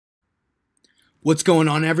What's going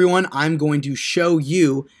on, everyone? I'm going to show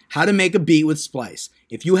you how to make a beat with Splice.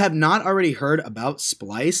 If you have not already heard about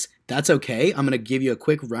Splice, that's okay. I'm going to give you a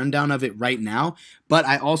quick rundown of it right now, but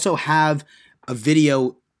I also have a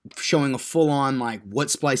video showing a full-on like what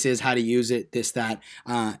Splice is, how to use it, this, that.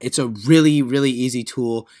 It's a really, really easy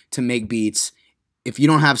tool to make beats. If you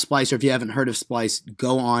don't have Splice or if you haven't heard of Splice,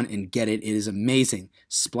 go on and get it. It is amazing.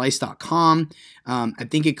 Splice.com. I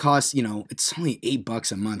think it costs, it's only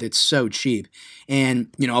 $8 a month. It's so cheap.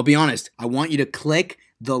 And, I'll be honest, I want you to click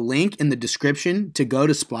the link in the description to go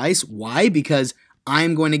to Splice. Why? Because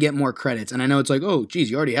I'm going to get more credits. And I know it's like, oh,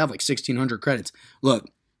 geez, you already have like 1,600 credits.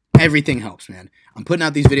 Look, everything helps, man. I'm putting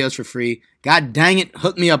out these videos for free. God dang it,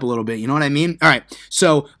 hook me up a little bit. You know what I mean? All right,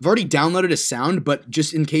 so I've already downloaded a sound, but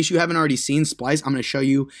just in case you haven't already seen Splice, I'm going to show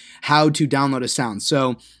you how to download a sound.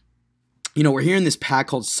 So, we're here in this pack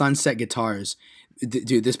called Sunset Guitars.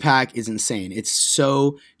 Dude, this pack is insane. It's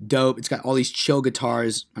so dope. It's got all these chill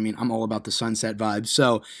guitars. I mean, I'm all about the sunset vibes.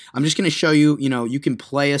 So I'm just going to show you, you can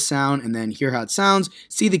play a sound and then hear how it sounds,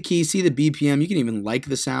 see the key, see the BPM. You can even like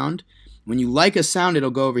the sound. When you like a sound,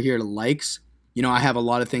 it'll go over here to likes. I have a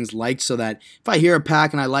lot of things liked so that if I hear a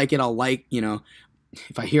pack and I like it, I'll like,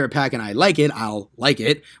 if I hear a pack and I like it, I'll like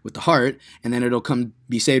it with the heart, and then it'll come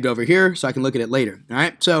be saved over here so I can look at it later. All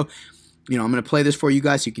right, so, I'm going to play this for you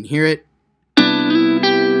guys so you can hear it. Oh,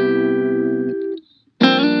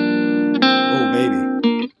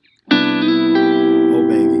 baby. Oh,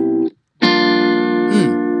 baby.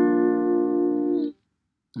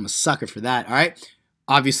 I'm a sucker for that, all right?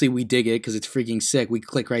 Obviously, we dig it because it's freaking sick. We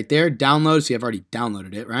click right there, download. See, I've already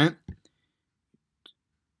downloaded it, right?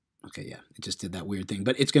 Okay, yeah, it just did that weird thing.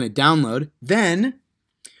 But it's going to download. Then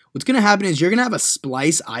what's going to happen is you're going to have a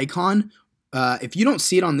Splice icon. If you don't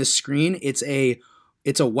see it on this screen, it's a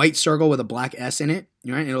white circle with a black S in it,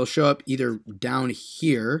 right? It'll show up either down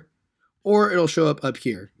here or it'll show up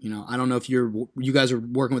here. I don't know if you guys are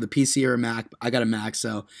working with a PC or a Mac. I got a Mac,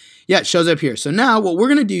 so yeah, it shows up here. So now what we're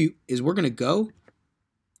going to do is we're going to go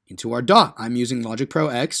into our DAW. I'm using Logic Pro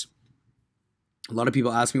X. A lot of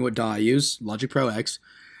people ask me what DAW I use. Logic Pro X.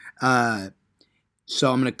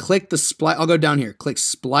 So I'm going to click the Splice. I'll go down here. Click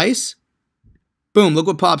Splice. Boom. Look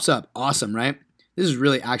what pops up. Awesome, right? This is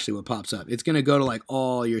really actually what pops up. It's going to go to like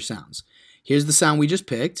all your sounds. Here's the sound we just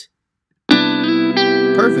picked.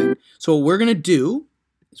 Perfect. So what we're going to do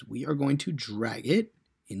is we are going to drag it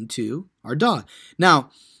into our DAW. Now,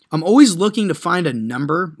 I'm always looking to find a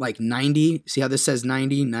number like 90. See how this says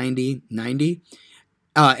 90, 90, 90?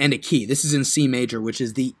 And a key. This is in C major, which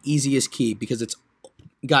is the easiest key because it's,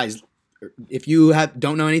 guys, if you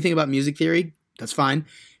don't know anything about music theory, that's fine.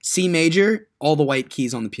 C major, all the white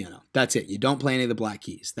keys on the piano. That's it. You don't play any of the black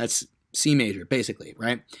keys. That's C major, basically,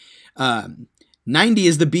 right? 90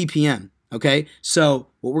 is the BPM, okay? So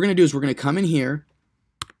what we're going to do is we're going to come in here,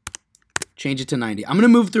 change it to 90. I'm going to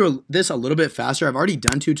move through this a little bit faster. I've already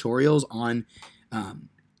done tutorials on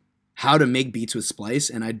how to make beats with Splice,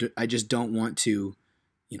 and I just don't want to,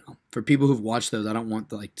 for people who've watched those, I don't want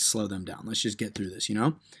to like slow them down. Let's just get through this,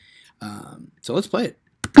 So let's play it.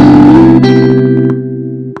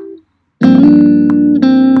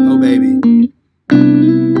 Oh, baby.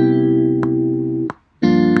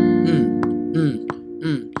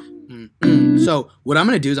 So what I'm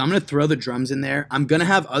going to do is I'm going to throw the drums in there. I'm going to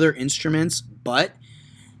have other instruments, but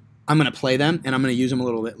I'm going to play them, and I'm going to use them a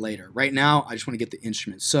little bit later. Right now, I just want to get the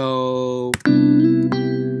instruments. So,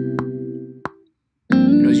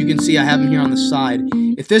 as you can see, I have them here on the side.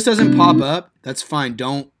 If this doesn't pop up, that's fine.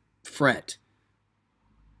 Don't fret.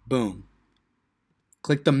 Boom.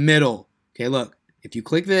 Click the middle. Okay, look. If you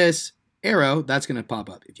click this arrow, that's going to pop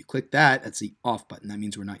up. If you click that, that's the off button. That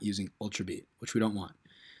means we're not using Ultra Beat, which we don't want.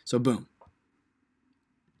 So, boom.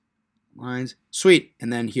 Lines. Sweet.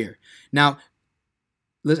 And then here. Now,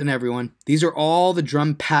 listen, everyone. These are all the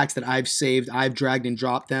drum packs that I've saved. I've dragged and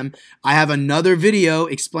dropped them. I have another video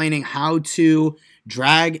explaining how to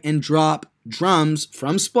drag and drop drums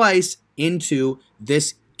from Splice into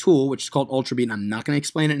this tool, which is called Ultra Beat. And I'm not going to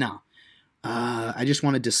explain it now. I just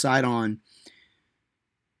want to decide on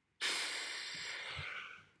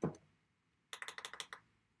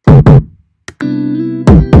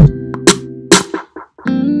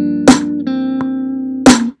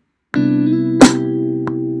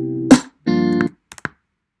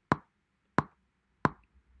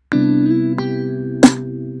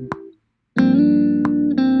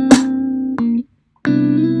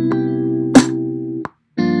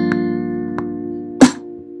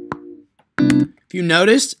if you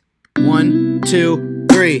noticed, 1, 2,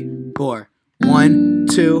 3, 4. 1,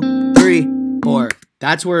 2, 3, 4.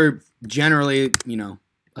 That's where generally,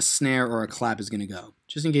 a snare or a clap is going to go.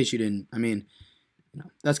 Just in case you didn't,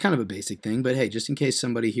 That's kind of a basic thing, but hey, just in case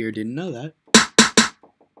somebody here didn't know that.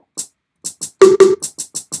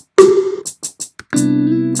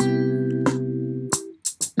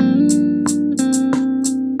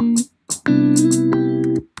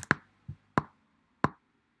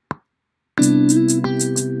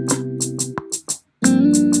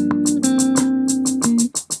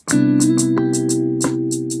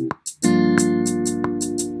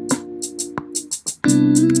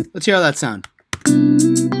 Let's hear how that sounds.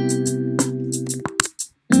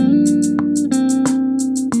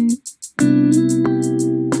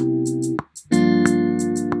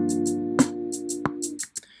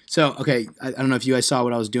 So, okay, I don't know if you guys saw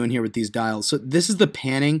what I was doing here with these dials. So this is the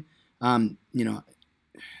panning.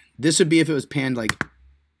 This would be if it was panned like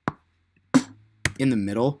in the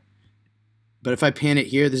middle. But if I pan it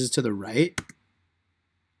here, this is to the right.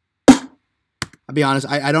 I'll be honest,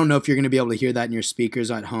 I don't know if you're going to be able to hear that in your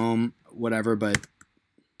speakers at home, whatever, but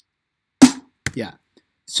yeah.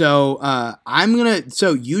 So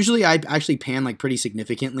so usually I actually pan like pretty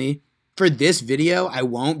significantly. For this video, I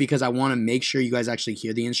won't because I want to make sure you guys actually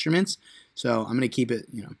hear the instruments. So I'm going to keep it,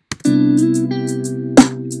 Yeah,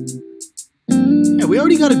 we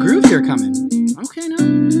already got a groove here coming. Okay,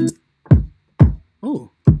 now.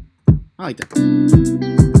 Oh, I like that.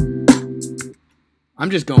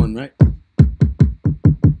 I'm just going, right?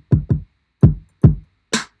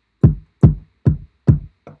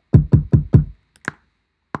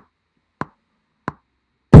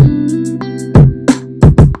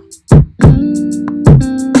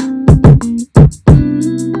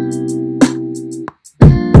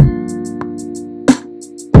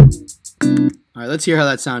 All right, let's hear how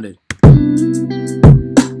that sounded.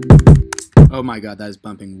 Oh my God, that is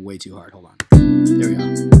bumping way too hard. Hold on. There we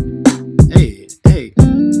go. Hey, hey.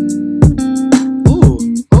 Ooh,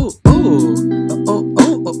 oh, oh, oh, oh,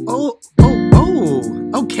 oh, oh, oh,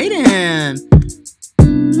 oh. Okay then.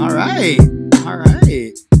 All right, all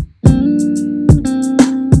right.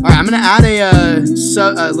 All right, I'm gonna add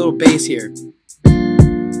a little bass here.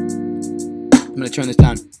 I'm gonna turn this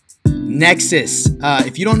down. Nexus.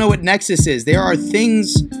 If you don't know what Nexus is, there are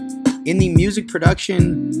things in the music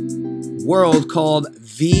production world called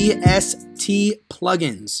VST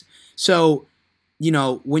plugins. So,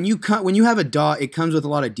 when you have a DAW, it comes with a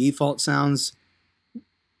lot of default sounds,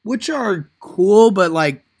 which are cool, but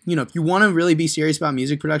like, if you want to really be serious about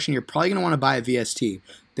music production, you're probably going to want to buy a VST.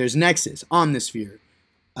 There's Nexus, Omnisphere,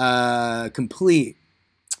 Complete,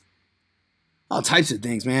 all types of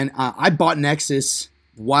things, man. I bought Nexus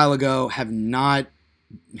a while ago, have not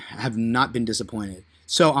been disappointed.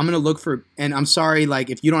 So I'm gonna look for, and I'm sorry, like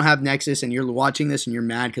if you don't have Nexus and you're watching this and you're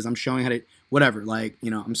mad because I'm showing how to, whatever, like,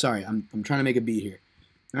 I'm sorry, I'm trying to make a beat here.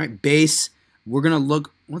 All right, bass. We're gonna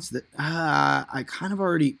look. What's the? I kind of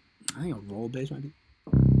already. I think a roll bass might be.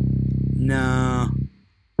 No.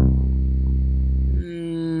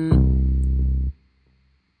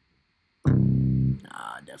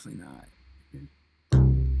 Nah, definitely not.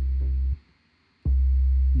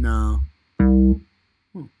 No.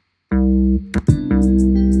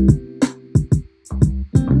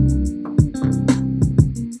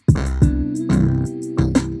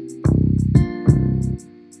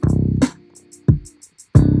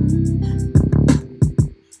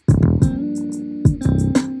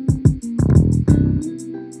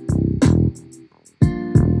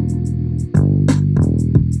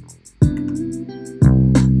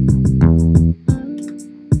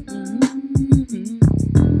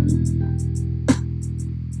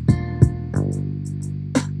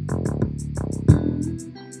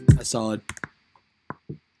 Solid.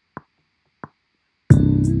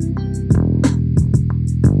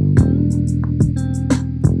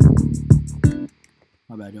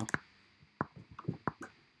 My bad, y'all.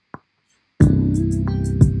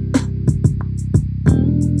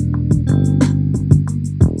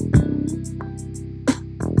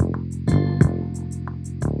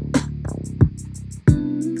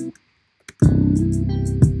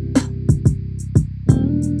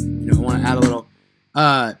 I want to add a little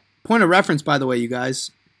point of reference, by the way, you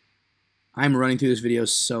guys. I'm running through this video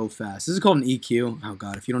so fast. This is called an EQ. Oh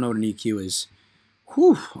God, if you don't know what an EQ is,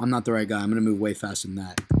 whew, I'm not the right guy. I'm gonna move way faster than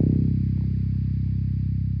that.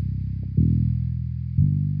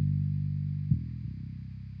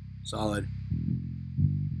 Solid.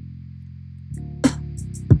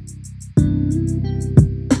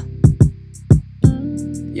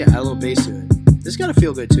 Yeah, add a little bass to it. This gotta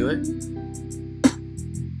feel good to it.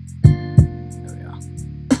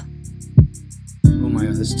 Oh my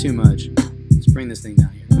God, this is too much. Let's bring this thing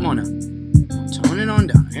down here. Come on now. Tone it on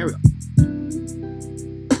down. Here we go.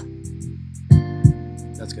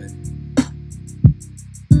 That's good.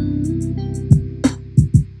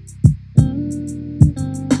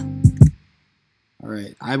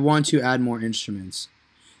 I want to add more instruments.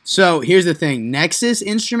 So here's the thing. Nexus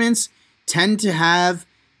instruments tend to have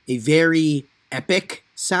a very epic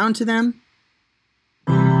sound to them.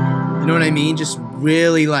 You know what I mean? Just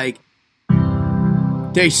really like,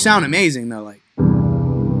 they sound amazing though. Like,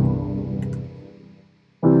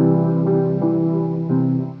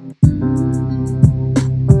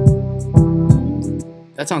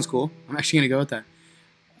 that sounds cool. I'm actually gonna go with that.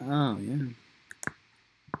 Oh yeah.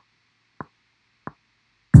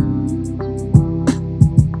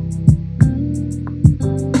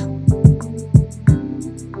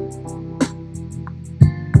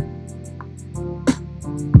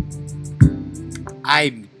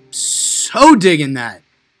 I'm so digging that.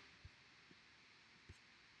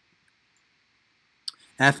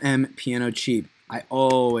 FM piano cheap. I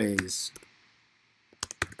always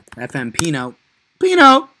FM Pinot.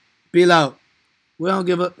 Below. We don't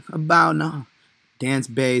give a about no. Dance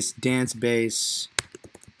bass.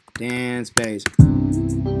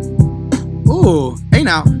 Ooh, hey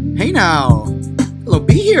now. A little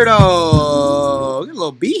beat here though. Get a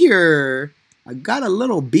little beat here. I got a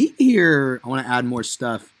little beat here. I want to add more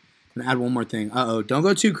stuff. I'm gonna add one more thing. Don't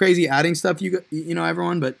go too crazy adding stuff, you know,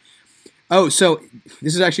 everyone. But so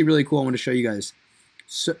this is actually really cool. I want to show you guys.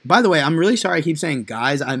 So, by the way, I'm really sorry I keep saying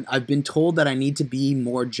guys. I've been told that I need to be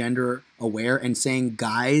more gender aware, and saying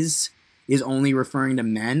guys is only referring to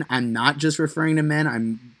men. I'm not just referring to men.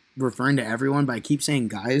 I'm referring to everyone, but I keep saying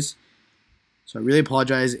guys. So I really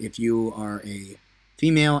apologize if you are a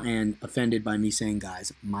female and offended by me saying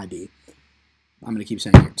guys. My B. I'm going to keep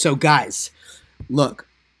saying it. So guys, look,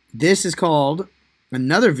 this is called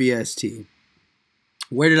another VST.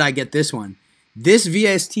 Where did I get this one? This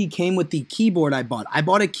VST came with the keyboard I bought. I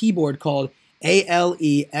bought a keyboard called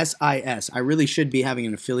ALESIS. I really should be having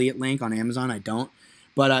an affiliate link on Amazon. I don't.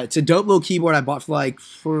 But it's a dope little keyboard I bought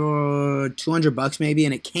for 200 bucks maybe,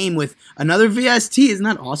 and it came with another VST. Isn't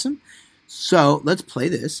that awesome? So let's play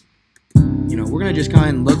this. You know, we're going to just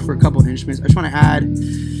kind of look for a couple instruments. I just want to add,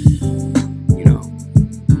 you know,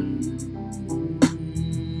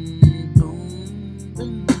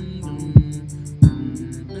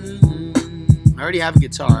 I already have a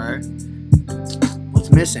guitar. What's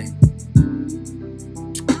missing? I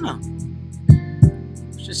don't know.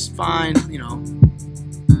 It's just fine, you know.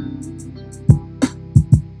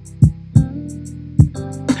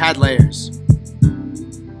 Pad layers.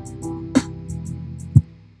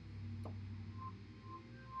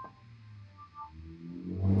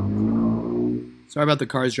 Sorry about the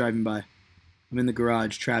cars driving by. I'm in the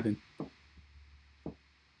garage trapping.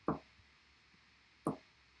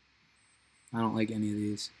 I don't like any of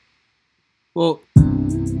these. Well,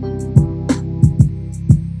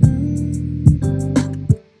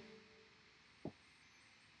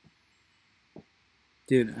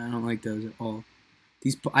 dude, I don't like those at all.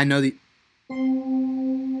 These, I know the.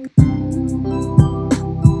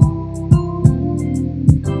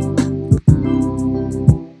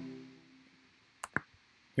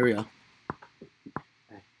 Here we go.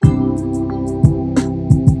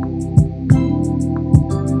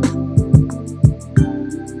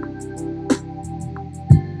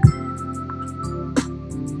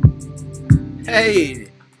 Hey,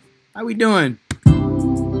 how we doing?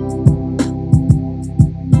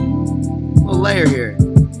 Little layer here.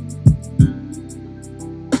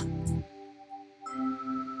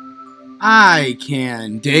 I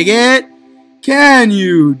can dig it. Can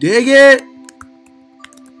you dig it?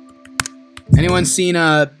 Anyone seen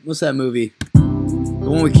what's that movie? The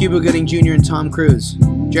one with Cuba Gooding Jr. and Tom Cruise,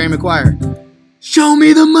 Jerry Maguire. Show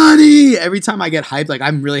me the money. Every time I get hyped, like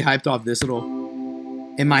I'm really hyped off this little.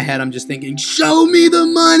 In my head, I'm just thinking, show me the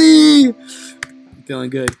money. I'm feeling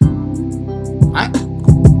good.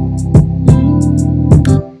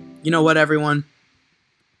 You know what, everyone?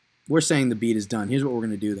 We're saying the beat is done. Here's what we're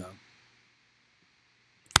gonna do, though.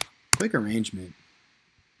 Quick arrangement.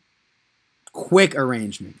 Quick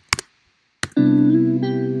arrangement.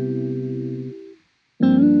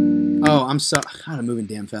 Oh, I'm so... God, I'm moving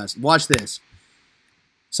damn fast. Watch this.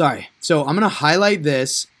 Sorry. So I'm going to highlight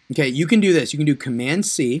this. Okay, you can do this. You can do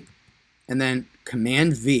Command-C and then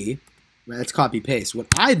Command-V. That's copy-paste. What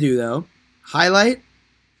I do, though, highlight.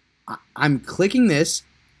 I'm clicking this.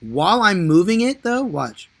 While I'm moving it, though,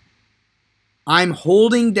 watch. I'm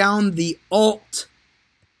holding down the Alt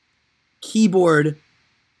keyboard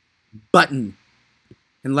button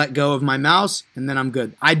and let go of my mouse, and then I'm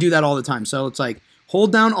good. I do that all the time. So it's like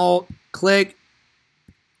hold down Alt, click,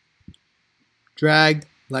 drag,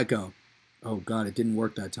 let go. Oh God, it didn't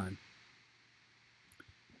work that time.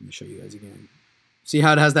 Let me show you guys again. See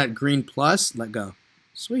how it has that green plus? Let go.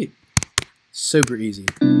 Sweet. Super easy.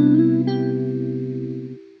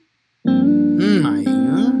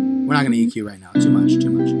 We're not going to EQ right now. Too much, too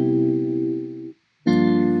much.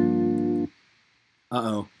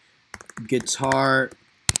 Uh-oh. Guitar,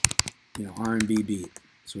 R&B beat.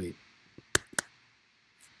 Sweet.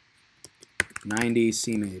 90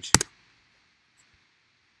 C Maj.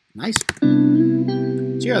 Nice.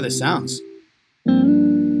 Let's hear how this sounds.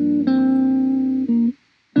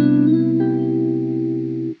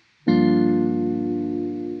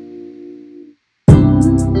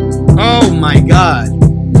 Oh my god.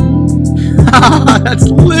 That's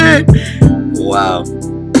lit. Wow.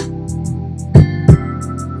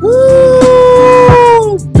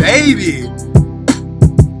 Woo, baby.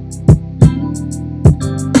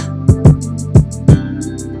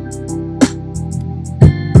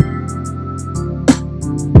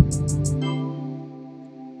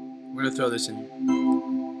 We're gonna throw this in here.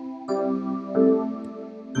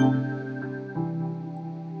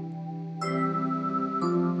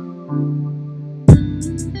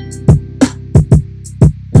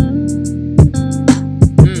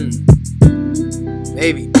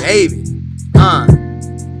 Baby, baby.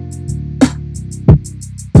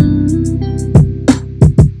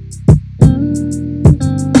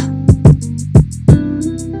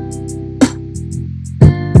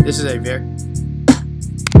 This is a very...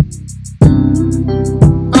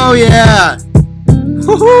 Oh yeah!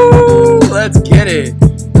 Woohoo! Let's get it!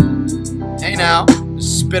 Hey now,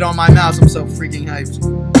 just spit on my mouse, I'm so freaking hyped.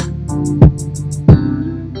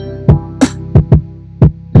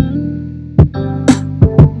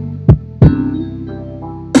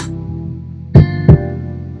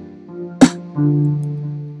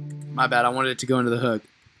 My bad, I wanted it to go into the hook.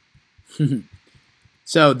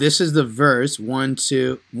 So this is the verse. 1,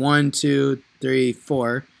 2, 1, 2, 3,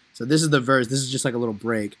 4. So this is the verse. This is just like a little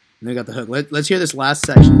break. And then we got the hook. Let's hear this last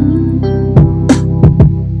section.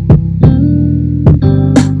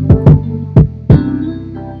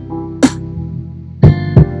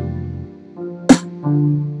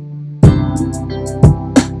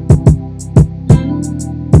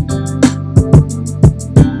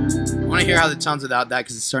 I want to hear how it sounds without that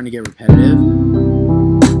because it's starting to get repetitive.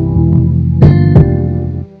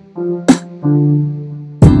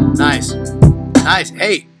 Nice. Nice.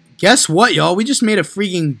 Hey, guess what, y'all? We just made a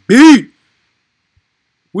freaking beat.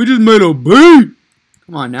 We just made a beat.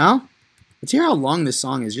 Come on now. Let's hear how long this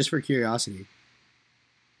song is, just for curiosity.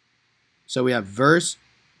 So we have verse,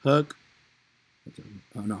 hook.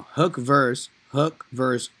 Oh, no. Hook, verse, hook,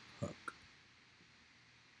 verse, hook.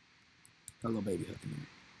 Got a little baby hook in there.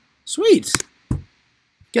 Sweet.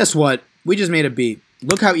 Guess what? We just made a beat.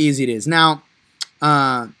 Look how easy it is. Now,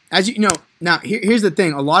 as you know, now here's the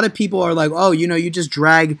thing. A lot of people are like, oh, you just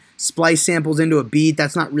drag splice samples into a beat.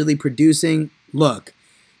 That's not really producing. Look,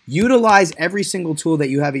 utilize every single tool that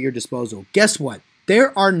you have at your disposal. Guess what?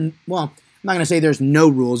 There are, well, I'm not going to say there's no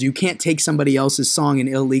rules. You can't take somebody else's song and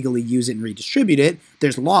illegally use it and redistribute it.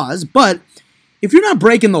 There's laws. But if you're not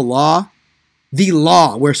breaking the law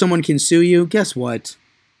where someone can sue you, guess what?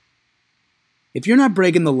 If you're not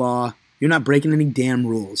breaking the law, you're not breaking any damn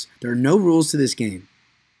rules. There are no rules to this game.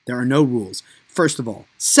 There are no rules, first of all.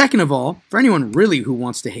 Second of all, for anyone really who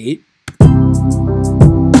wants to hate,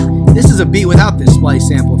 this is a beat without this splice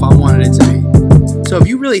sample if I wanted it to be. So if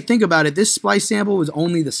you really think about it, this splice sample was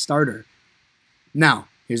only the starter. Now,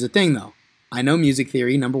 here's the thing though. I know music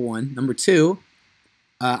theory, number one. Number two,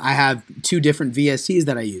 I have 2 different VSTs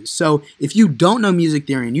that I use. So if you don't know music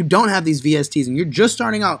theory and you don't have these VSTs and you're just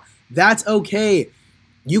starting out, that's okay.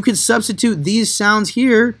 You could substitute these sounds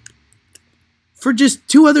here for just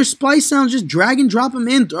 2 other splice sounds. Just drag and drop them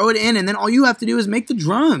in, throw it in, and then all you have to do is make the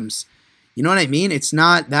drums. You know what I mean? It's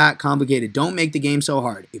not that complicated. Don't make the game so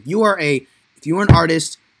hard. If you are an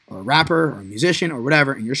artist or a rapper or a musician or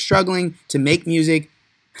whatever, and you're struggling to make music,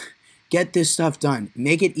 get this stuff done.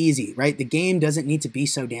 Make it easy, right? The game doesn't need to be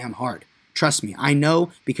so damn hard. Trust me, I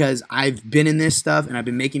know because I've been in this stuff and I've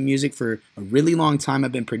been making music for a really long time.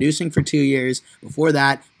 I've been producing for 2 years. Before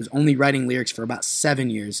that, I was only writing lyrics for about 7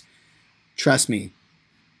 years. Trust me,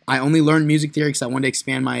 I only learned music theory because I wanted to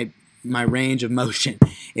expand my range of motion.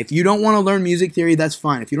 If you don't want to learn music theory, that's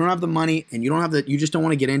fine. If you don't have the money and you just don't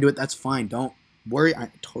want to get into it, that's fine. Don't worry. I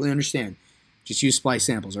totally understand. Just use splice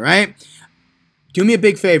samples, all right? Do me a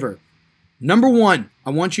big favor. Number 1, I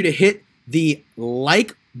want you to hit the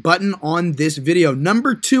like button on this video.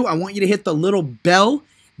 Number 2, I want you to hit the little bell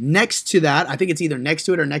next to that. I think it's either next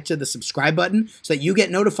to it or next to the subscribe button so that you get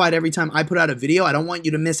notified every time I put out a video. I don't want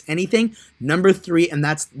you to miss anything. Number 3, and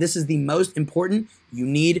this is the most important, you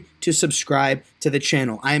need to subscribe to the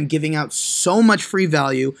channel. I am giving out so much free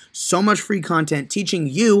value, so much free content, teaching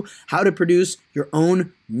you how to produce your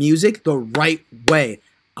own music the right way.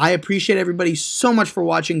 I appreciate everybody so much for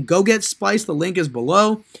watching. Go get Splice. The link is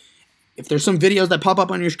below. If there's some videos that pop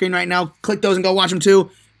up on your screen right now, click those and go watch them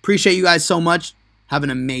too. Appreciate you guys so much. Have an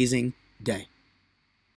amazing day.